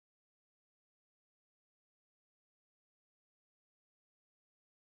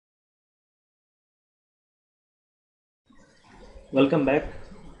Welcome back.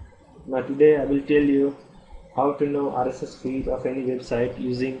 Now today I will tell you how to know RSS feed of any website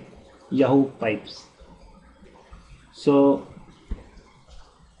using Yahoo pipes. So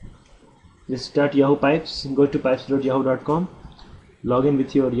just start Yahoo pipes, go to pipes.yahoo.com, log in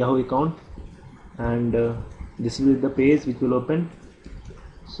with your Yahoo account, and this will be the page which will open.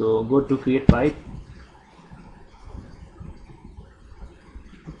 So go to create pipe,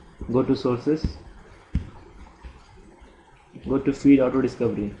 go to sources, go to feed auto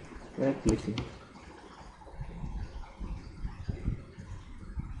discovery, clicking.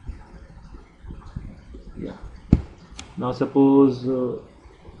 Yeah. Now suppose you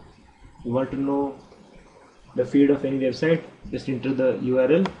want to know the feed of any website, just enter the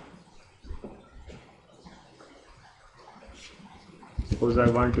URL. Suppose I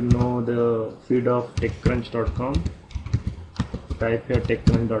want to know the feed of techcrunch.com. Type here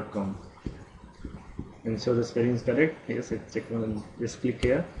techcrunch.com. Ensure the spelling is correct. Yes, it's techcrunch. Just click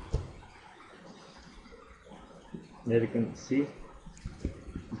here. There you can see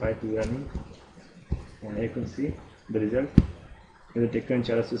pipe running, and you can see the result. This is the TechCrunch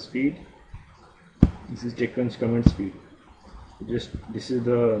RSS feed. This is TechCrunch comments feed. This is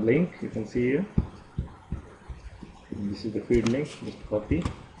the link you can see here. This is the feed link. Just copy,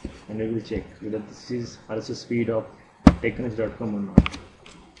 and we will check whether this is RSS feed of techcrunch.com or not.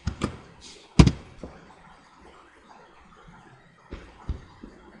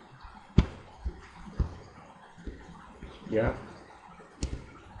 Yeah,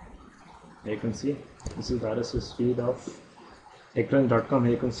 you can see this is the RSS feed of techcrunch.com.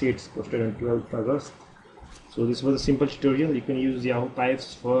 You can see it's posted on 12th August. So this was a simple tutorial. You can use Yahoo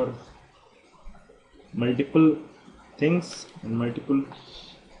pipes for multiple things and multiple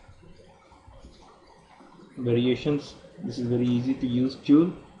variations. This is very easy to use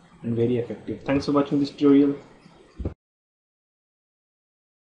tool and very effective. Thanks for watching this tutorial.